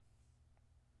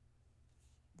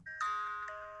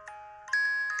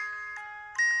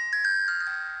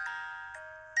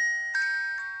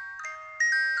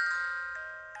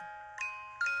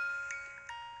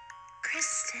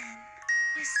Kristen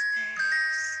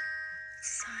whispers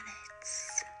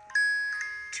sonnets.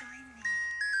 Join me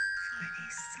for a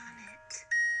sonnet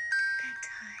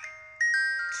bedtime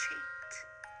treat.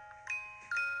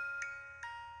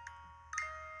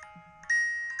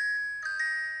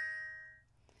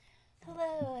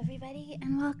 Hello, everybody,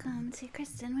 and welcome to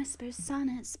Kristen Whispers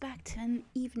Sonnets, back to an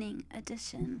evening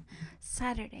edition,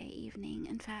 Saturday evening,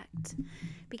 in fact,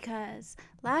 because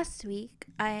last week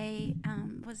I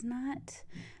was not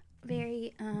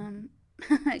very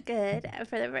good.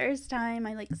 For the first time,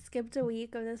 I skipped a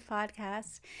week of this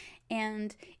podcast,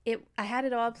 and I had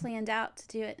it all planned out to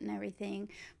do it and everything,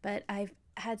 but I've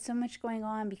had so much going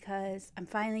on because I'm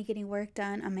finally getting work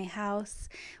done on my house,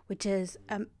 which is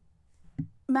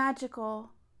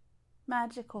magical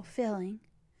feeling.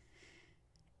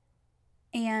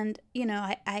 And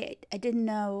I didn't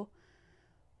know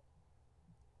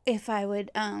if I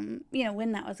would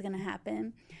when that was going to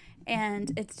happen,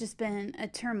 and it's just been a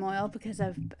turmoil because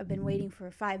I've been waiting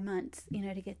for 5 months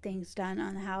to get things done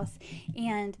on the house.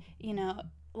 And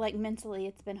mentally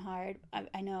it's been hard.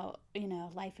 I know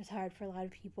life is hard for a lot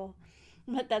of people,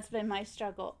 but that's been my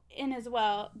struggle. And as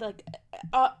well,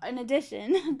 in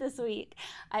addition, this week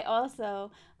I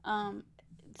also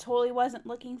totally wasn't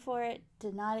looking for it,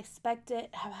 did not expect it,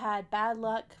 have had bad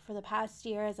luck for the past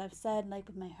year, as I've said,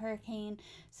 with my hurricane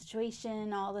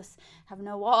situation, all this, have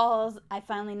no walls. I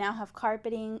finally now have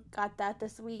carpeting, got that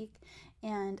this week,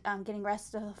 and getting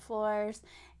rest of the floors,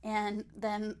 and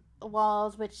then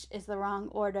walls, which is the wrong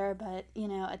order, but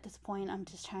at this point I'm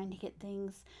just trying to get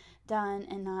things done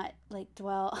and not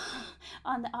dwell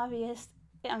on the obvious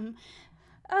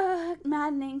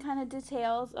maddening kind of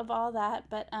details of all that.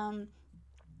 But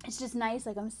it's just nice.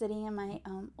 I'm sitting in my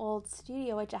old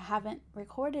studio, which I haven't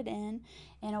recorded in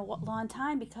a long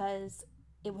time because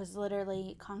it was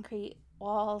literally concrete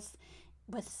walls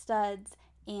with studs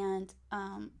and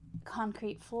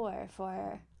concrete floor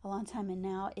for a long time, and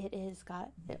now there's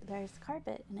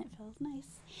carpet and it feels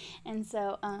nice. And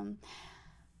so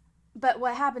but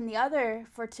what happened, the other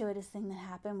fortuitous thing that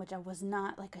happened, which I was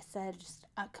not, like I said, just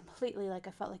completely, I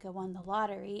felt like I won the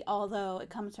lottery, although it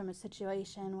comes from a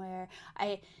situation where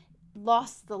I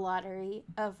lost the lottery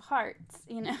of hearts,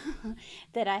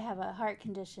 that I have a heart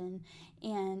condition,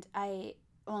 and I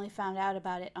only found out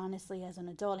about it, honestly, as an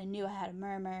adult. I knew I had a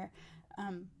murmur,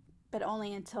 but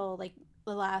only until,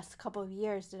 the last couple of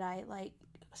years did I,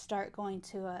 start going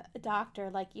to a doctor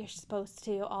like you're supposed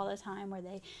to all the time, where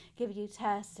they give you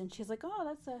tests, and she's like, oh,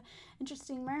 that's a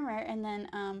interesting murmur, and then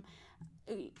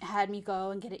had me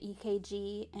go and get an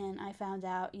EKG, and I found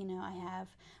out I have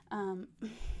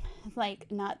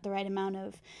not the right amount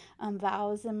of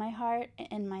valves in my heart,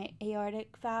 in my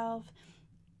aortic valve.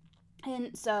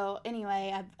 And so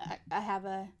anyway, I have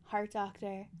a heart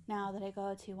doctor now that I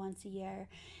go to once a year,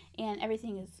 and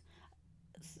everything is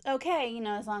okay,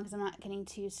 as long as I'm not getting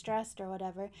too stressed or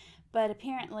whatever. But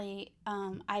apparently,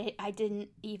 I didn't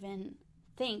even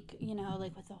think,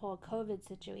 with the whole COVID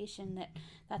situation,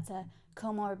 that's a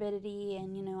comorbidity,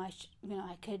 and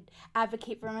I could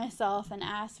advocate for myself and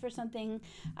ask for something.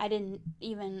 I didn't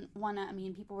even want to. I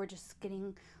mean, people were just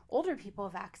getting older people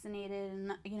vaccinated,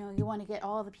 and you want to get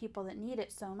all the people that need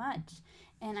it so much.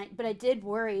 But I did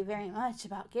worry very much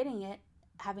about getting it,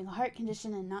 having a heart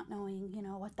condition and not knowing,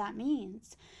 what that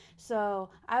means. So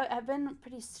I've been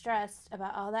pretty stressed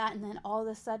about all that. And then all of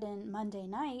a sudden, Monday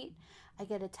night, I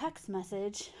get a text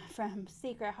message from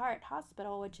Sacred Heart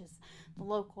Hospital, which is the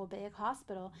local big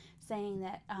hospital, saying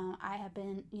that I have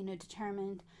been,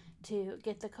 determined to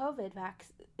get the COVID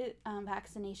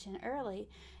vaccination early,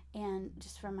 and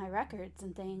just from my records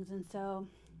and things. And so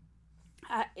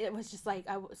it was just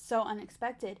I was so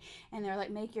unexpected, and they're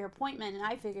like, make your appointment, and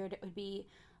I figured it would be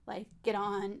get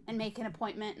on and make an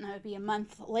appointment, and I would be a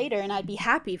month later, and I'd be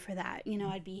happy for that.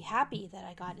 I'd be happy that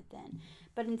I got it then.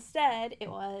 But instead, it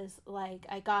was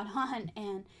I got on,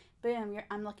 and boom,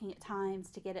 I'm looking at times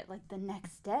to get it the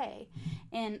next day,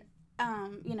 and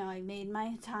I made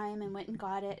my time and went and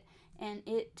got it, and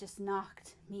it just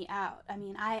knocked me out. I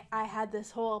mean, I had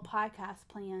this whole podcast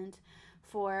planned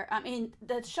for,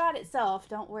 the shot itself,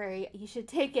 don't worry, you should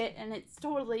take it, and it's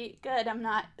totally good. I'm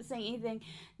not saying anything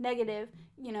negative,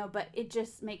 but it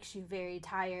just makes you very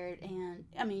tired. And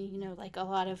a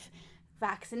lot of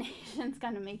vaccinations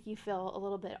kind of make you feel a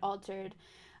little bit altered.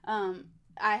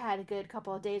 I had a good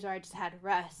couple of days where I just had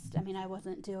rest. I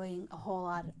wasn't doing a whole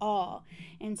lot at all,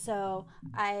 and so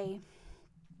I'm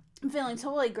feeling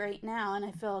totally great now, and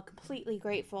I feel completely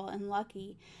grateful and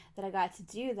lucky that I got to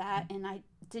do that. And I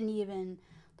didn't even,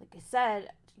 like I said,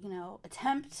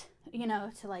 attempt,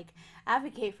 to like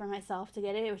advocate for myself to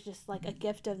get it. It was just like a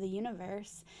gift of the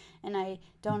universe. And I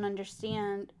don't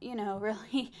understand,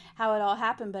 really how it all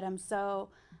happened, but I'm so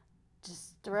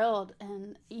just thrilled.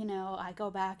 And, I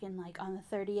go back and like on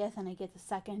the 30th and I get the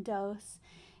second dose.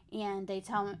 And they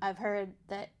tell me, I've heard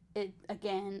that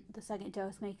the second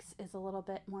dose is a little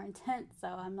bit more intense. So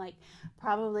I'm like,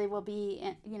 probably will be,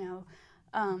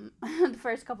 the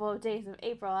first couple of days of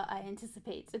April, I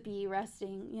anticipate to be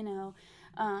resting,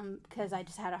 because I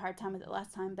just had a hard time with it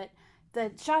last time. But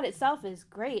the shot itself is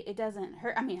great. It doesn't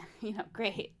hurt. I mean,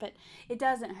 great, but it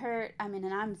doesn't hurt. I mean,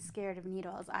 and I'm scared of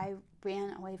needles. I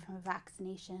ran away from a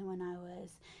vaccination when I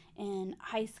was in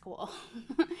high school,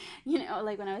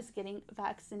 like when I was getting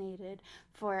vaccinated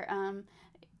for,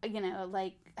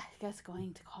 like, I guess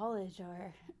going to college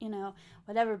or,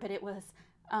 whatever. But it was,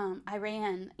 I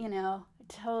ran,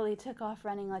 totally took off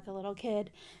running like a little kid.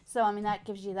 So, I mean, that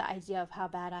gives you the idea of how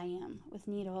bad I am with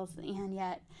needles. And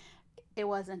yet, it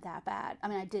wasn't that bad. I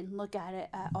mean, I didn't look at it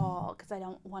at all because I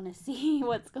don't want to see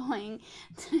what's going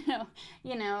to,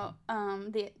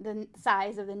 the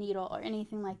size of the needle or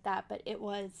anything like that. But it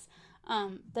was,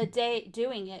 the day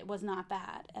doing it was not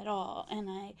bad at all. And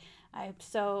I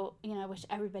so, I wish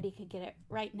everybody could get it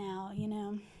right now,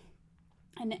 and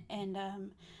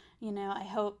I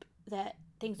hope that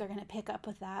things are going to pick up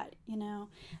with that,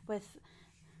 with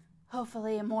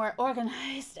hopefully a more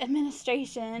organized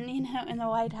administration, in the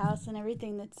White House and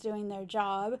everything that's doing their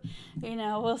job.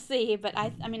 We'll see. But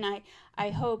I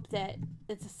hope that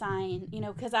it's a sign,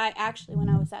 because I actually, when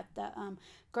I was at the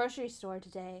grocery store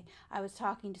today, I was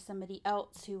talking to somebody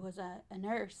else who was a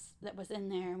nurse that was in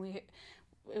there, and we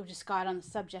just got on the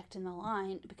subject in the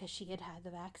line because she had had the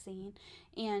vaccine,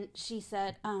 and she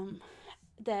said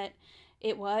that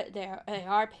they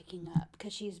are picking up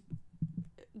because she's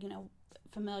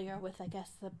familiar with, I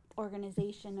guess, the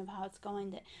organization of how it's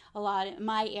going. That a lot in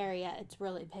my area, it's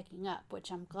really picking up,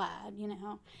 which I'm glad, and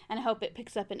I hope it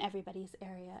picks up in everybody's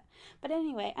area. But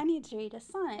anyway, I need to read a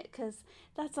sonnet because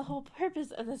that's the whole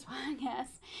purpose of this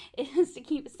podcast, is to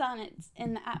keep sonnets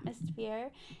in the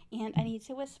atmosphere, and I need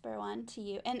to whisper one to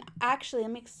you. And actually,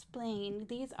 let me explain.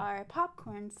 These are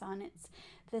popcorn sonnets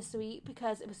this week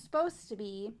because it was supposed to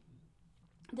be,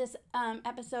 this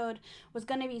episode was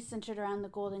going to be centered around the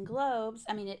Golden Globes.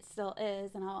 I mean, it still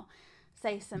is, and I'll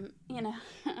say some,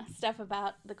 stuff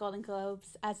about the Golden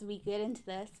Globes as we get into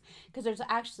this, because there's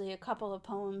actually a couple of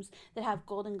poems that have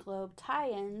Golden Globe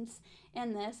tie-ins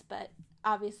in this, but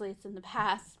obviously it's in the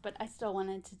past. But I still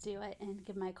wanted to do it and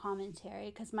give my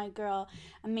commentary because my girl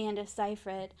Amanda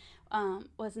Seyfried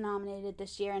was nominated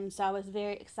this year, and so I was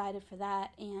very excited for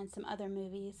that and some other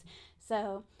movies.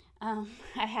 So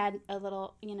I had a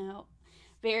little,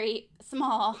 very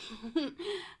small,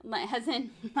 as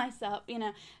in myself,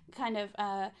 kind of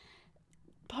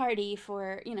party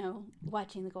for,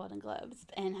 watching the Golden Globes,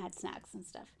 and had snacks and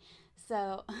stuff.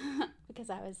 So, because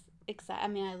I was excited. I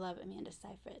mean, I love Amanda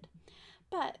Seyfried.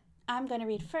 But I'm going to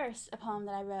read first a poem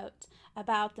that I wrote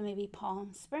about the movie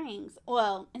Palm Springs.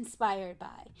 Well, inspired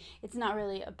by. It's not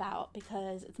really about,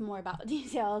 because it's more about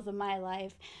details of my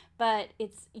life, but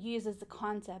it uses the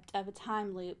concept of a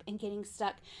time loop and getting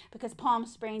stuck, because Palm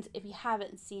Springs, if you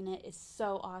haven't seen it, is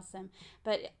so awesome.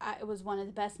 But it was one of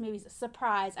the best movies.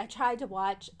 Surprise! I tried to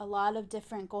watch a lot of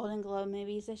different Golden Globe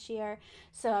movies this year,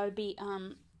 so I would be,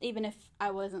 even if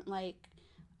I wasn't like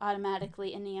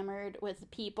automatically enamored with the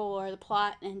people or the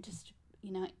plot, and just,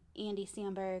 Andy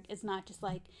Samberg is not just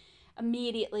like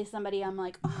immediately somebody I'm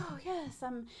like, oh yes,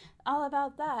 I'm all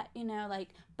about that,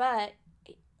 but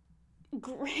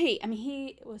great. I mean,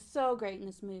 he was so great in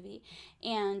this movie,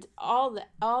 and all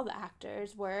the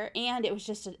actors were, and it was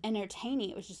just entertaining.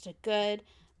 It was just a good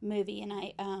movie, and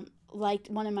I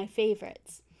liked, one of my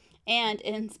favorites, and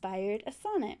it inspired a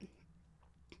sonnet.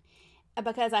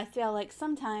 Because I feel like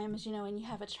sometimes, when you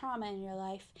have a trauma in your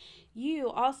life, you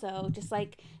also, just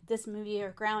like this movie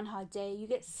or Groundhog Day, you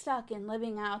get stuck in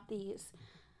living out these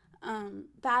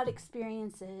bad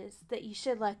experiences that you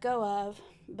should let go of,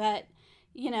 but,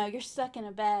 you're stuck in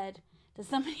a bed that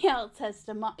somebody else has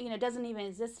to, doesn't even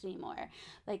exist anymore.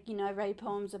 Like, I write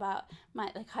poems about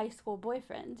my, like, high school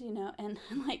boyfriend, and,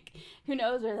 like, who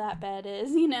knows where that bed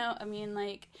is, I mean,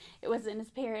 like, it was in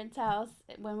his parents' house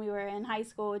when we were in high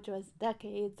school, which was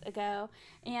decades ago,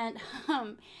 and,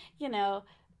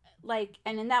 like,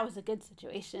 and then that was a good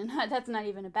situation. That's not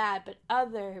even a bad, but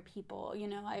other people,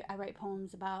 I write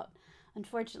poems about,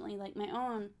 unfortunately, like, my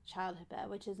own childhood bed,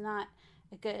 which is not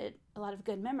a lot of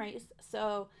good memories.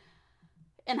 So,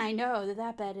 and I know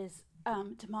that bed is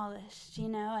demolished,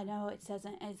 I know it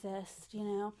doesn't exist,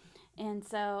 and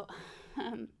so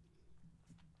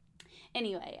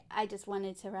Anyway, I just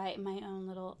wanted to write my own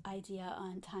little idea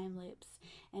on time loops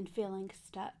and feeling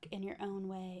stuck in your own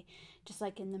way. Just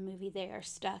like in the movie, they are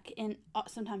stuck in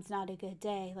sometimes not a good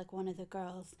day. Like one of the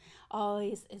girls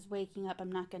always is waking up.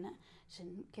 I'm not going to,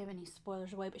 shouldn't give any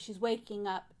spoilers away, but she's waking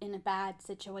up in a bad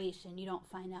situation. You don't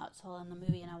find out till in the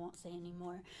movie, and I won't say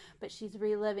anymore. But she's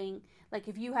reliving, like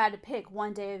if you had to pick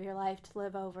one day of your life to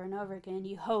live over and over again,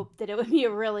 you hope that it would be a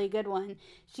really good one.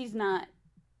 She's not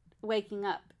waking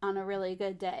up on a really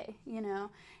good day, you know?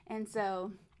 And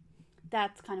so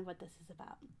that's kind of what this is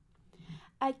about.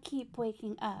 I keep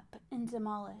waking up in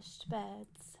demolished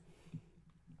beds.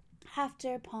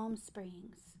 After Palm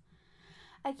Springs.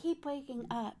 I keep waking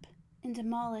up in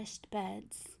demolished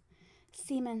beds.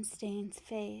 Semen stains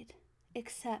fade,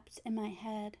 except in my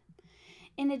head.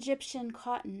 In Egyptian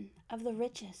cotton of the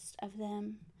richest of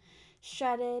them.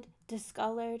 Shredded,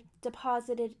 discolored,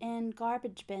 deposited in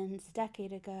garbage bins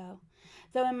decade ago,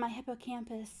 though in my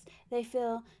hippocampus they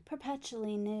feel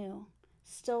perpetually new,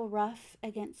 still rough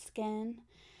against skin,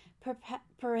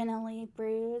 perennially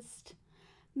bruised.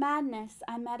 Madness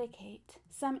I medicate,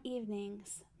 some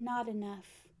evenings, not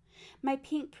enough. My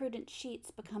pink prudent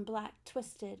sheets become black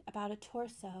twisted about a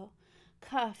torso,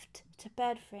 cuffed to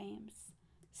bed frames,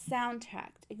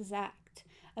 soundtracked exact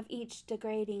of each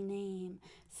degrading name,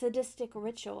 sadistic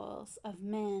rituals of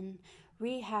men,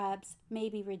 rehabs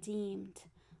maybe redeemed,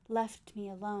 left me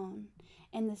alone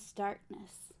in this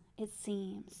darkness, it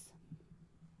seems.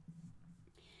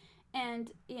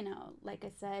 And, like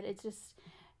I said, it's just,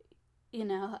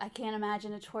 I can't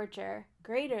imagine a torture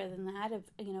greater than that of,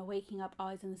 waking up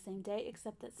always in the same day,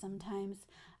 except that sometimes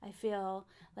I feel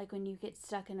like when you get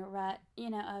stuck in a rut,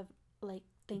 of like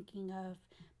thinking of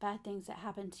bad things that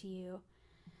happen to you,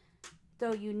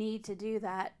 though you need to do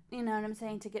that, you know what I'm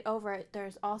saying, to get over it,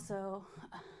 there's also,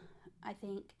 I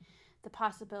think, the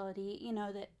possibility,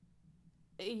 that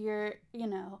you're,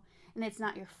 and it's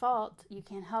not your fault. You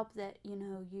can't help that,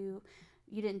 you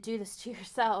didn't do this to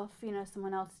yourself,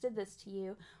 someone else did this to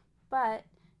you. But,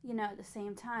 at the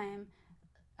same time,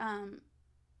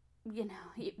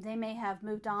 they may have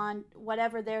moved on,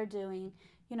 whatever they're doing,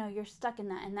 you're stuck in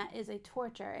that, and that is a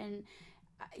torture. And,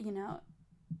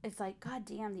 it's like, God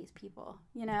damn these people,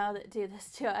 that do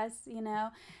this to us,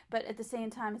 but at the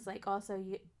same time, it's like also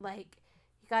you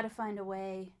got to find a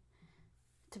way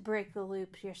to break the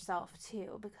loop yourself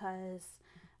too, because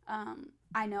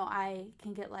I know I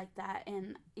can get like that.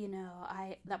 And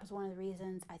that was one of the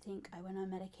reasons I think I went on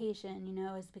medication,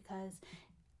 is because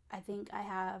I think I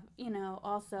have,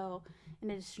 also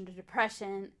in addition to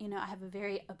depression, I have a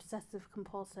very obsessive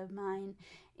compulsive mind,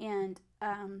 and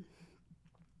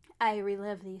I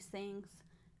relive these things.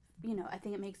 I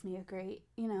think it makes me a great,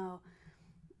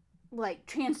 like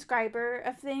transcriber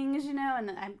of things, and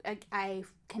I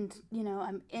can,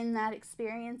 I'm in that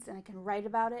experience and I can write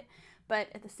about it. But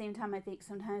at the same time, I think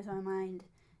sometimes my mind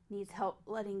needs help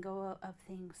letting go of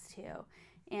things too.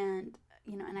 And,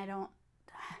 and I don't,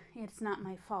 it's not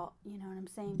my fault, you know what I'm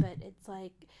saying? But it's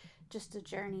like just a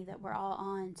journey that we're all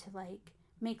on to like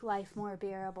make life more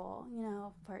bearable,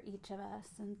 for each of us.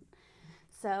 And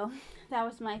so that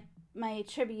was my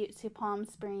tribute to Palm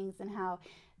Springs and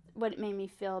what it made me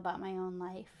feel about my own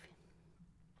life.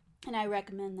 And I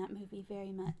recommend that movie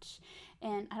very much.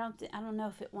 And I don't know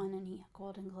if it won any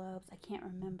Golden Globes. I can't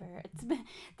remember.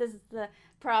 This is the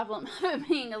problem of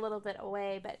being a little bit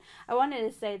away. But I wanted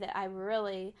to say that I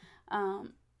really,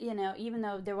 even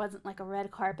though there wasn't like a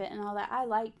red carpet and all that, I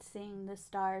liked seeing the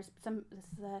stars. This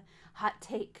is a hot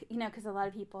take, because a lot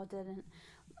of people didn't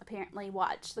apparently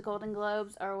watch the Golden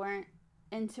Globes or weren't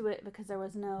into it because there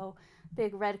was no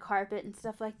big red carpet and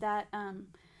stuff like that.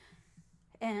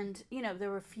 And there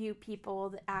were a few people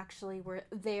that actually were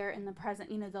there in the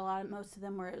present. Most of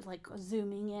them were like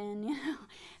zooming in,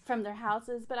 from their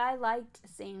houses. But I liked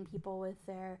seeing people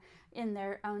in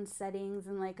their own settings,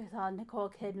 and like I saw Nicole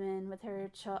Kidman with her,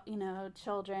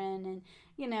 children,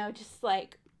 and just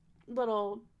like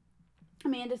little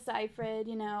Amanda Seyfried,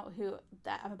 who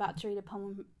that I'm about to read a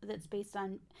poem that's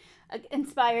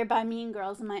inspired by Mean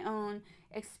Girls and my own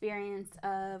experience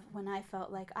of when I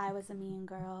felt like I was a mean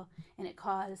girl, and it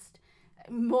caused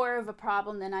more of a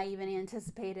problem than I even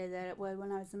anticipated that it would.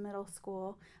 When I was in middle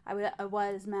school, I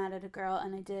was mad at a girl,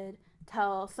 and I did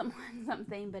tell someone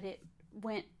something, but it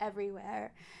went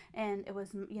everywhere, and it was,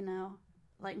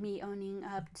 like me owning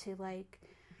up to like,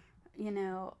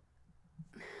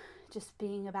 just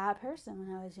being a bad person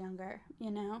when I was younger,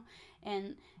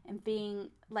 and being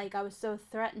like, I was so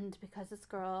threatened because this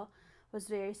girl was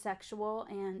very sexual,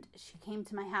 and she came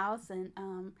to my house, and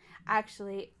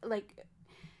actually, like,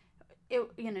 it,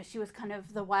 she was kind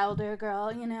of the wilder girl,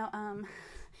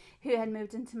 who had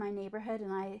moved into my neighborhood,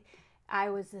 and I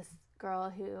was this girl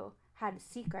who had a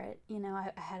secret.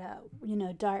 I had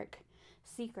a dark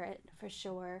secret for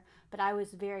sure, but I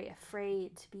was very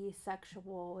afraid to be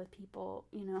sexual with people,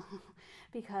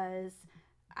 because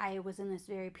I was in this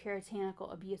very puritanical,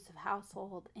 abusive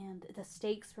household, and the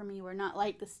stakes for me were not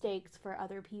like the stakes for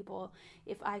other people.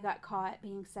 If I got caught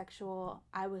being sexual,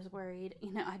 I was worried,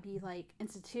 I'd be like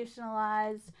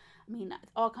institutionalized. I mean,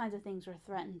 all kinds of things were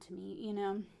threatened to me.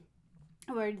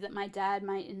 Worried that my dad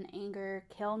might in anger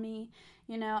kill me.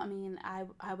 I mean,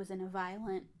 I was in a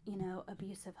violent,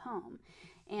 abusive home.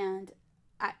 And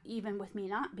even with me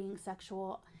not being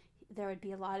sexual, there would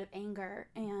be a lot of anger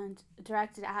and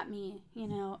directed at me,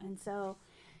 and so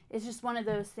it's just one of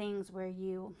those things where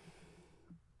you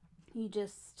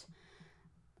just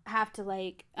have to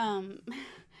like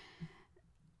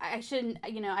I should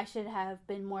have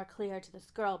been more clear to this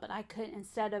girl, but I couldn't.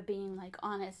 Instead of being like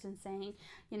honest and saying,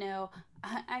 I know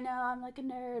I'm like a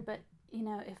nerd, but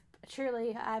if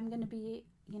truly I'm gonna be,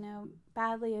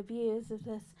 badly abused if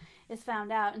this is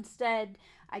found out. Instead,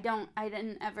 I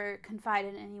didn't ever confide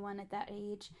in anyone at that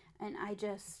age, and I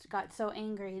just got so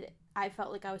angry that I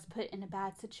felt like I was put in a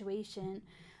bad situation.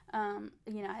 I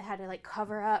had to like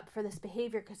cover up for this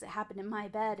behavior because it happened in my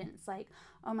bed, and it's like,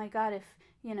 oh my God, if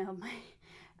my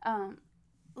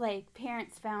like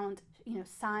parents found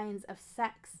signs of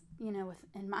sex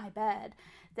in my bed,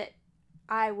 that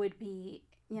I would be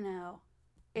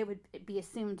it would be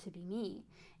assumed to be me.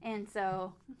 And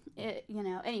so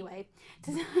anyway,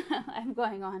 I'm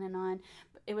going on and on.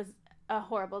 It was a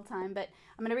horrible time, but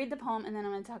I'm going to read the poem, and then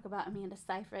I'm going to talk about Amanda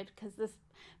Seyfried, because this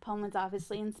poem was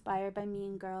obviously inspired by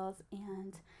Mean Girls,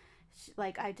 and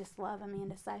I just love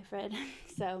Amanda Seyfried.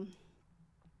 So,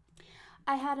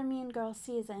 I had a mean girl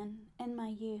season in my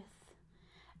youth.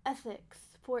 Ethics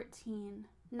 14,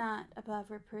 not above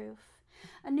reproof.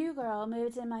 A new girl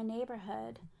moved in my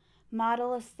neighborhood.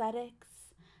 Model aesthetics,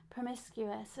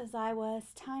 promiscuous as I was,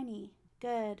 tiny,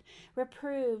 good,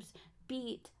 reproved,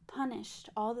 beat, punished,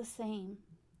 all the same.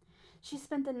 She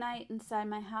spent the night inside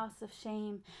my house of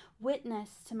shame, witness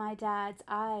to my dad's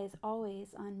eyes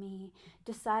always on me,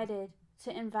 decided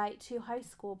to invite 2 high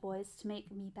school boys to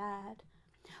make me bad.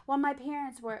 While my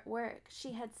parents were at work,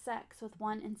 she had sex with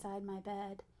one inside my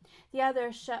bed. The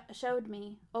other showed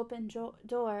me, open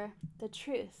door, the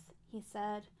truth, he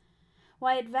said.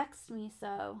 Why it vexed me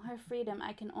so, her freedom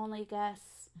I can only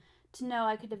guess, to know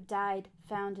I could have died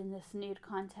found in this nude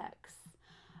context.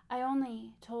 I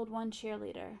only told one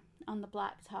cheerleader on the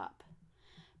blacktop.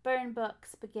 Burn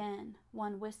books begin,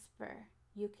 one whisper,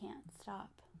 you can't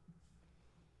stop.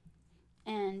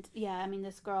 And yeah, I mean,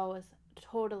 this girl was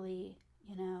totally,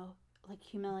 like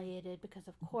humiliated, because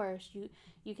of course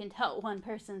you can tell one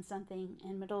person something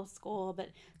in middle school, but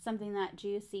something that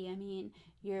juicy, I mean,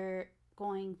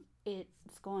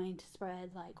 it's going to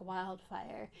spread like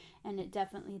wildfire, and it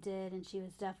definitely did. And she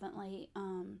was definitely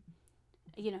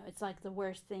it's like the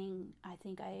worst thing I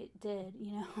think I did,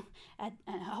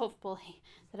 and hopefully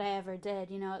that I ever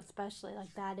did, especially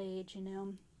like that age.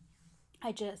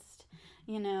 I just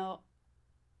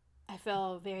I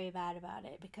feel very bad about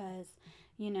it, because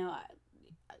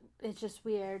it's just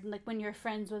weird, like when you're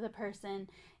friends with a person,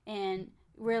 and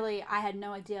really I had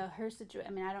no idea her situation.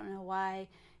 I mean, I don't know why,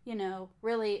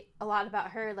 really a lot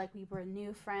about her, like we were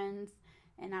new friends,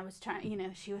 and I was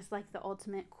trying, she was like the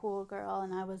ultimate cool girl,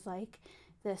 and I was like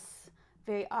this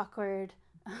very awkward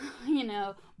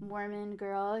Mormon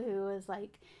girl who was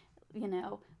like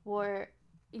wore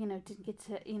didn't get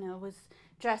to was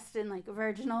dressed in like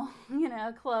virginal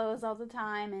clothes all the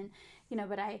time, and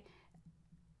but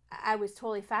I was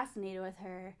totally fascinated with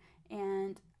her,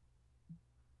 and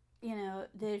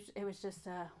it was just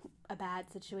a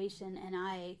bad situation, and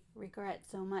I regret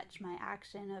so much my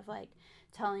action of like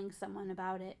telling someone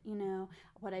about it.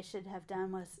 What I should have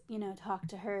done was talk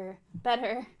to her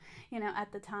better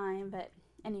at the time. But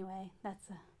anyway, that's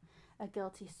a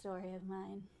guilty story of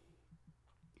mine.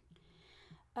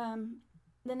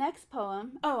 The next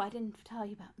poem, I didn't tell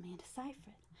you about Amanda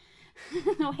Seyfried.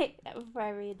 Wait, before I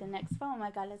read the next poem,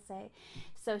 I gotta say,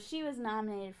 so she was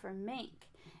nominated for Mank,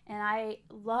 and I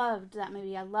loved that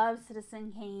movie. I love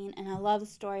Citizen Kane, and I love the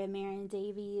story of Marion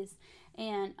Davies,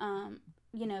 and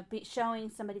showing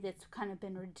somebody that's kind of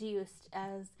been reduced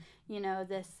as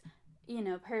this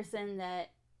person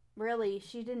that really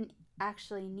she didn't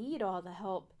actually need all the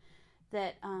help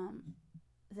that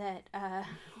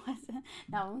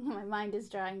now my mind is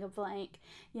drawing a blank,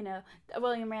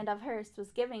 William Randolph Hearst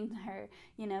was giving to her.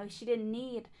 She didn't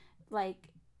need like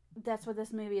that's what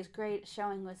this movie is great at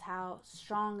showing, was how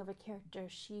strong of a character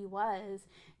she was.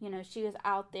 She was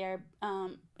out there,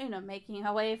 making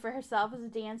a way for herself as a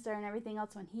dancer and everything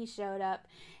else when he showed up.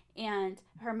 And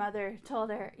her mother told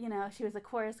her, she was a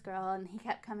chorus girl, and he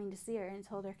kept coming to see her and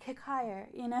told her, kick higher,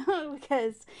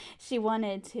 because she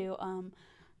wanted to,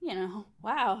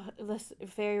 wow, this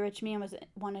very rich man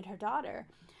wanted her daughter.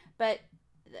 But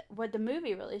what the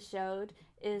movie really showed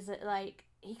is that, like,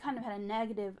 he kind of had a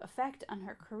negative effect on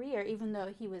her career, even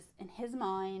though he was in his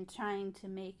mind trying to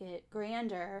make it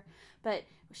grander. But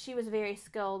she was a very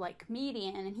skilled, like,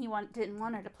 comedian, and he didn't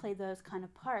want her to play those kind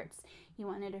of parts. He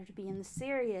wanted her to be in the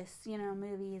serious,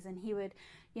 movies, and he would,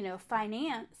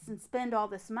 finance and spend all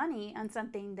this money on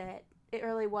something that it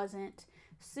really wasn't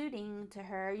suiting to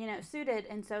her, suited.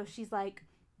 And so she's like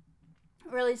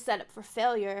really set up for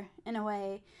failure in a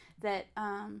way that,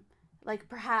 like,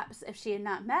 perhaps if she had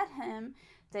not met him,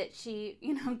 that she,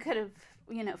 could have,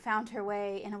 found her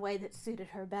way in a way that suited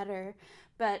her better.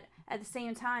 But at the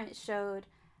same time, it showed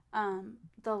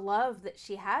the love that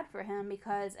she had for him,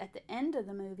 because at the end of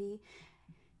the movie,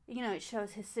 it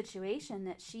shows his situation,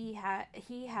 that he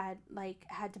had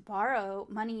to borrow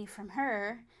money from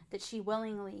her that she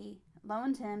willingly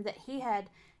loaned him, that he had,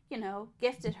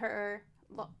 gifted her,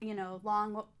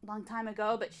 long time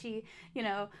ago, but she,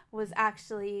 was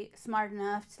actually smart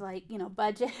enough to, like,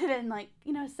 budget and, like,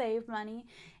 save money.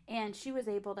 And she was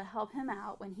able to help him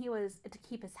out when he was to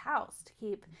keep his house, to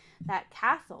keep that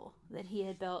castle that he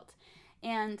had built.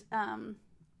 And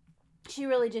she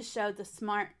really just showed the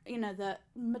smart, the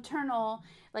maternal,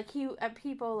 like,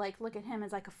 people, like, look at him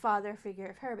as like a father figure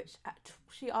of her, but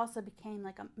she also became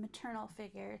like a maternal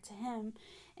figure to him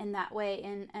in that way,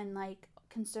 and like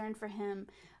concerned for him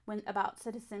about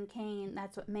Citizen Kane.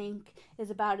 That's what Mank is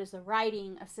about, is the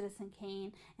writing of Citizen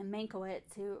Kane and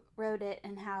Mankiewicz, who wrote it,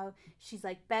 and how she's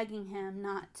like begging him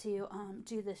not to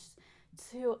do this.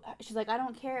 She's like, I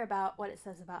don't care about what it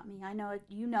says about me. I know it,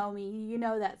 you know me. You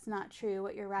know that's not true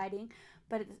what you're writing,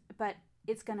 but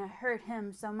it's gonna hurt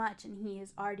him so much, and he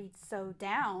is already so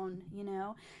down,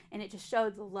 And it just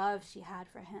showed the love she had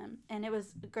for him, and it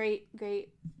was a great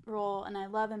role. And I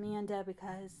love Amanda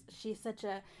because she's such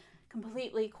a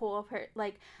completely cool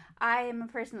like, I am a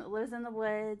person that lives in the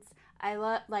woods. I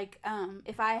love, like,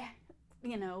 if I,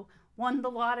 won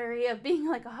the lottery of being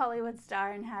like a Hollywood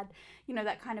star and had,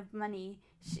 that kind of money,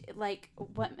 like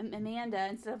what Amanda,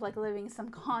 instead of like living in some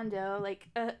condo like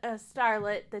a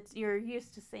starlet that you're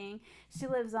used to seeing, she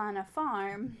lives on a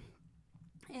farm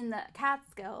in the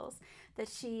Catskills, that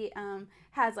she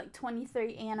has like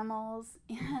 23 animals,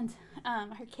 and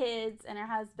her kids and her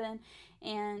husband,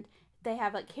 and they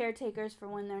have like caretakers for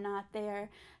when they're not there,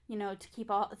 to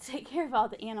take care of all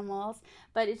the animals.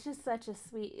 But it's just such a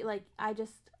sweet, like, I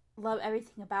just love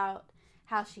everything about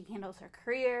how she handles her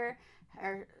career,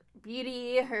 her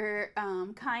beauty, her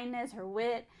kindness, her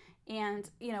wit, and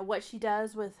what she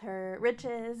does with her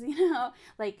riches.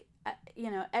 Like,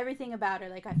 everything about her.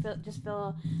 Like, I feel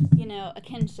a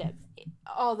kinship.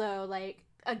 Although, like,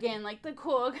 again, like the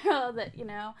cool girl that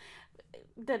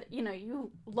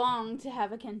you long to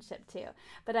have a kinship to.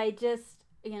 But I just,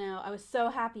 I was so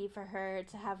happy for her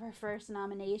to have her first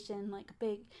nomination, like a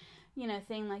big,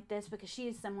 thing like this, because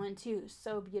she's someone too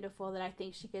so beautiful that I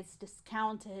think she gets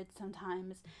discounted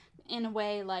sometimes in a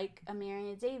way, like a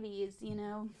Marion Davies,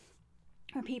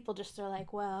 where people just are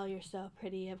like, well, you're so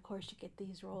pretty, of course you get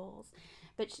these roles.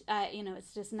 But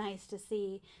it's just nice to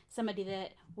see somebody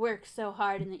that works so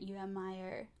hard and that you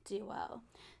admire do well.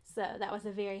 So that was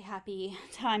a very happy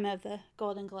time of the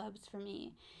Golden Globes for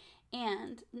me.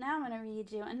 And now I'm going to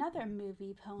read you another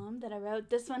movie poem that I wrote.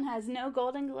 This one has no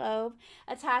Golden Globe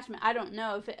attachment. I don't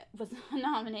know if it was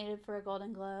nominated for a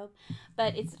Golden Globe,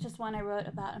 but it's just one I wrote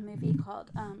about a movie called,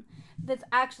 that's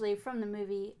actually from the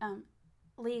movie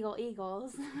Legal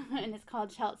Eagles, and it's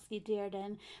called Chelsea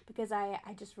Dearden, because I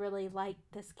just really like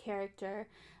this character,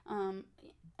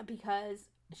 because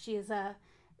she is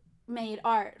made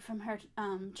art from her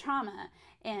trauma.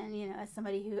 And as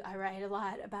somebody who, I write a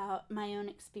lot about my own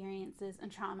experiences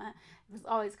and trauma, it was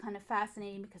always kind of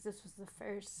fascinating, because this was the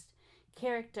first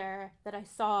character that I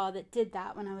saw that did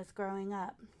that when I was growing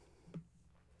up.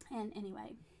 And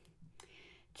anyway,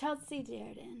 Chelsea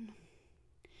Dearden.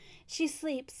 She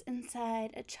sleeps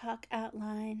inside a chalk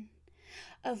outline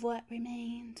of what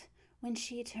remained when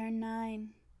she turned 9,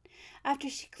 after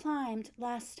she climbed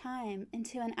last time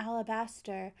into an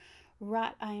alabaster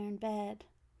wrought iron bed,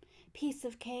 piece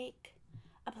of cake,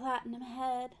 a platinum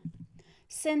head,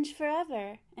 singed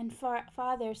forever in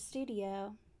father's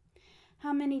studio.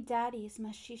 How many daddies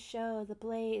must she show the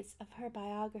blaze of her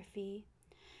biography?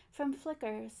 From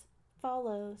flickers,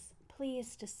 follows,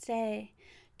 please to stay,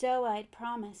 doe-eyed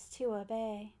promise to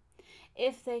obey.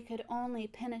 If they could only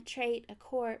penetrate a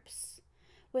corpse,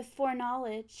 with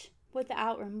foreknowledge,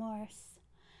 without remorse.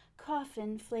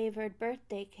 Coffin-flavored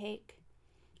birthday cake.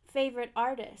 Favorite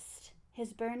artist,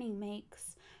 his burning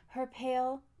makes. Her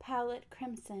pale palette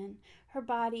crimson, her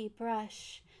body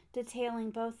brush, detailing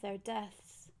both their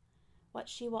deaths. What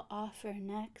she will offer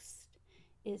next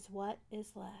is what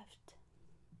is left.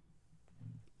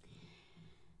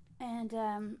 And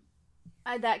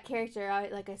that character,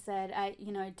 like I said,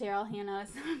 Daryl Hannah is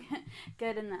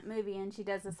good in that movie, and she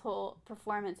does this whole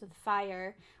performance with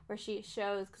fire where she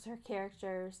shows, because her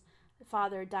character's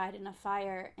father died in a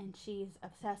fire, and she's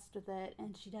obsessed with it,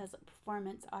 and she does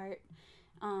performance art.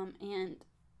 And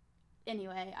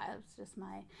anyway, it's just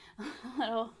my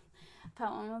little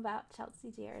poem about Chelsea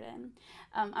Darden.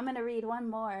 I'm going to read one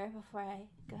more before I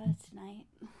go tonight.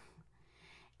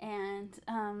 And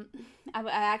I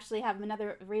actually have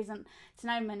another reason.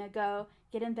 Tonight I'm going to go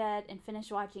get in bed and finish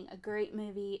watching a great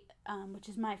movie, which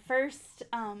is my first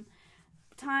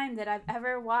time that I've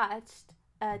ever watched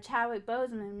a Chadwick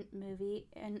Boseman movie.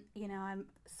 And, I'm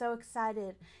so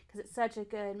excited because it's such a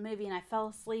good movie. And I fell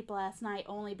asleep last night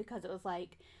only because it was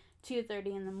like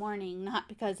 2:30 in the morning, not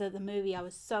because of the movie. I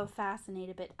was so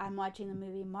fascinated. But I'm watching the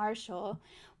movie Marshall,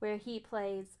 where he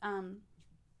plays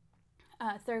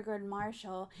Thurgood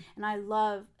Marshall, and I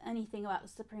love anything about the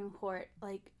Supreme Court.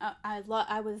 Like, I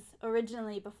was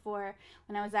originally, before,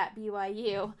 when I was at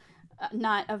BYU,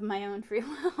 not of my own free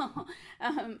will,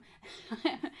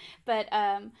 but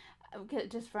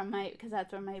just from because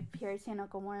that's where my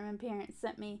puritanical Mormon parents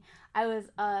sent me. I was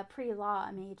a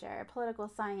pre-law major, a political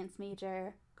science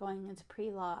major, going into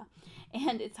pre-law,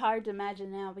 and it's hard to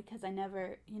imagine now because I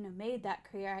never made that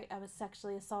career. I was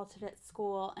sexually assaulted at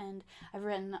school, and I've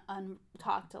written and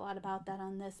talked a lot about that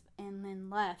on this, and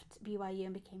then left BYU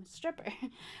and became a stripper.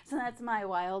 So that's my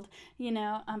wild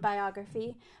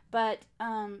biography. But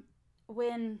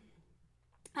when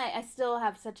I still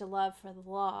have such a love for the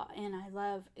law, and I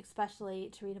love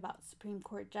especially to read about Supreme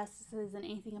Court justices and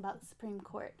anything about the Supreme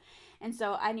Court. And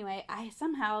so anyway, I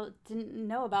somehow didn't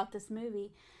know about this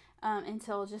movie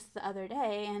until just the other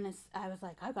day, and I was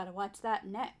like, I gotta watch that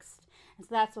next. And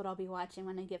so that's what I'll be watching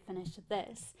when I get finished with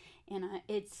this. And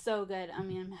it's so good. I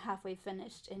mean, I'm halfway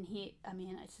finished, and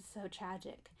it's just so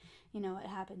tragic, what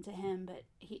happened to him, but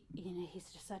he's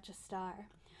just such a star.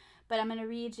 But I'm going to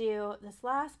read you this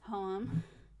last poem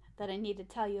that I need to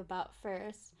tell you about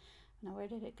first. Now, where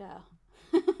did it go?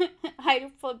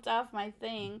 I flipped off my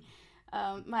thing,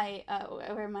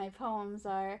 where my poems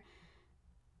are.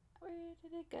 Where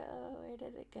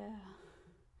did it go?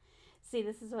 See,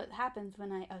 this is what happens when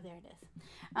there it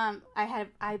is.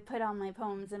 I put all my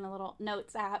poems in a little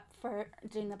notes app for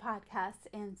doing the podcast,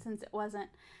 and since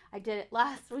I did it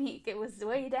last week, it was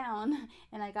way down,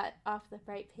 and I got off the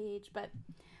right page, but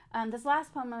this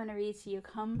last poem I'm going to read to you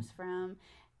comes from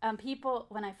people.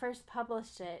 When I first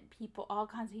published it, all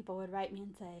kinds of people would write me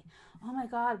and say, oh my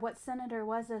God, what senator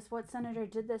was this? What senator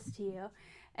did this to you?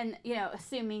 And,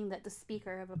 assuming that the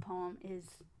speaker of a poem is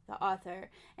the author.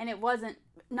 And it wasn't,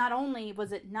 not only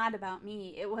was it not about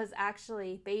me, it was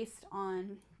actually based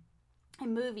on a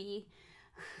movie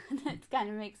that kind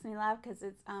of makes me laugh because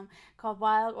it's called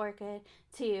Wild Orchid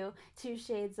 2, Two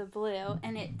Shades of Blue.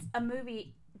 And it's a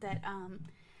movie that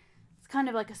kind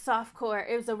of like a softcore.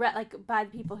 It was by the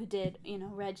people who did,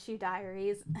 Red Shoe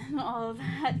Diaries and all of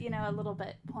that, a little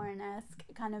bit porn-esque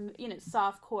kind of,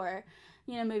 softcore,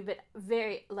 movie, but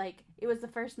very, it was the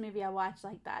first movie I watched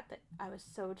like that I was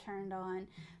so turned on,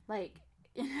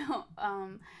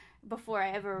 before I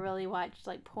ever really watched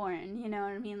porn, you know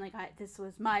what I mean? This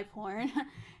was my porn.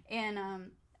 And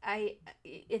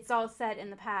it's all set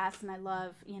in the past, and I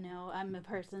love, I'm a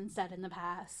person set in the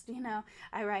past,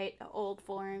 I write old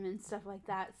form and stuff like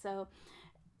that, so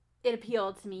it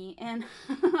appealed to me, and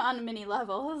on many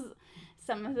levels,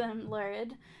 some of them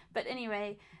lurid, but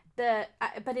anyway,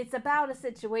 but it's about a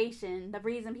situation. The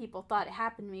reason people thought it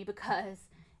happened to me, because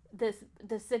the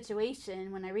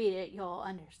situation, when I read it, you'll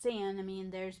understand. I mean,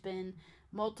 there's been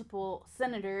multiple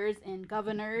senators and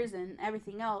governors and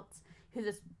everything else who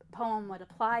this poem would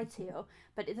apply to,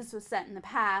 but this was set in the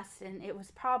past, and it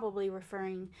was probably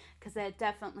referring, because that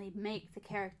definitely make the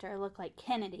character look like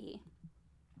Kennedy,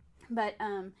 but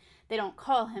they don't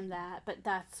call him that, but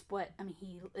that's what,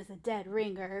 he is a dead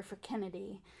ringer for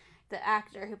Kennedy, the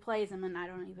actor who plays him, and I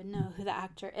don't even know who the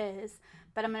actor is,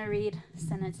 but I'm going to read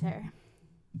Senator.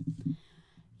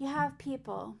 You have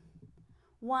people.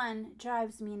 One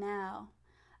drives me now.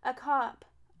 A cop,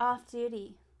 off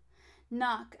duty.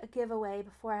 Knock a giveaway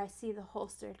before I see the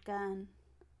holstered gun.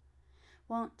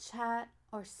 Won't chat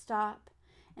or stop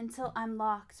until I'm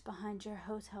locked behind your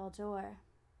hotel door.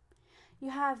 You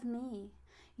have me,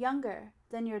 younger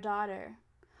than your daughter.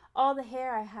 All the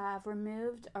hair I have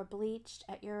removed or bleached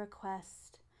at your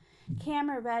request.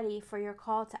 Camera ready for your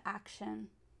call to action.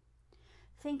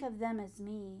 Think of them as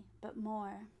me, but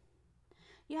more.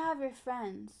 You have your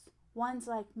friends, ones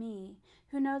like me,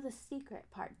 who know the secret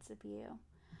parts of you.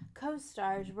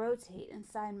 Co-stars rotate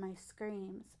inside my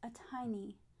screams, a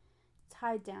tiny,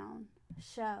 tied down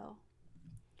show.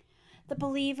 The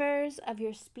believers of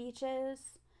your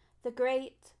speeches, the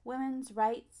great women's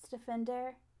rights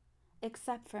defender,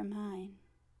 except for mine.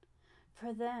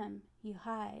 For them you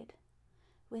hide.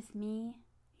 With me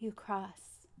you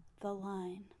cross the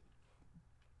line.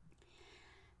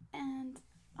 And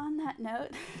on that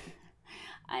note,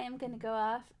 I am going to go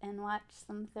off and watch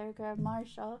some Thurgood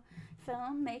Marshall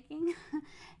filmmaking.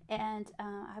 And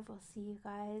I will see you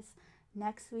guys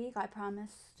next week. I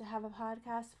promise to have a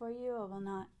podcast for you. I will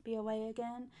not be away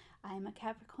again. I am a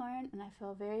Capricorn and I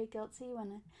feel very guilty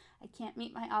when I can't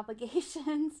meet my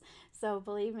obligations. So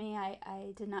believe me, I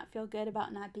did not feel good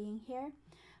about not being here.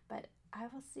 But I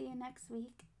will see you next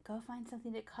week. Go find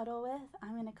something to cuddle with.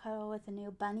 I'm going to cuddle with a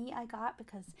new bunny I got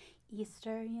because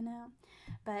Easter, you know.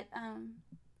 But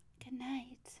good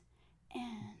night.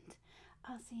 And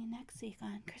I'll see you next week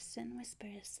on Kristen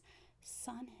Whispers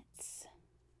Sonnets.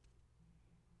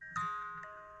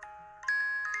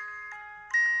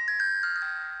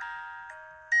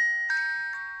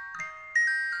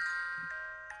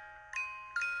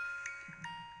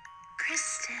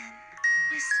 Kristen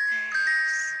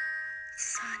Whispers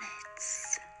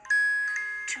Sonnets.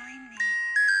 Join me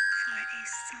for a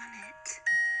sonnet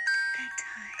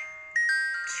bedtime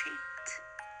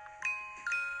treat.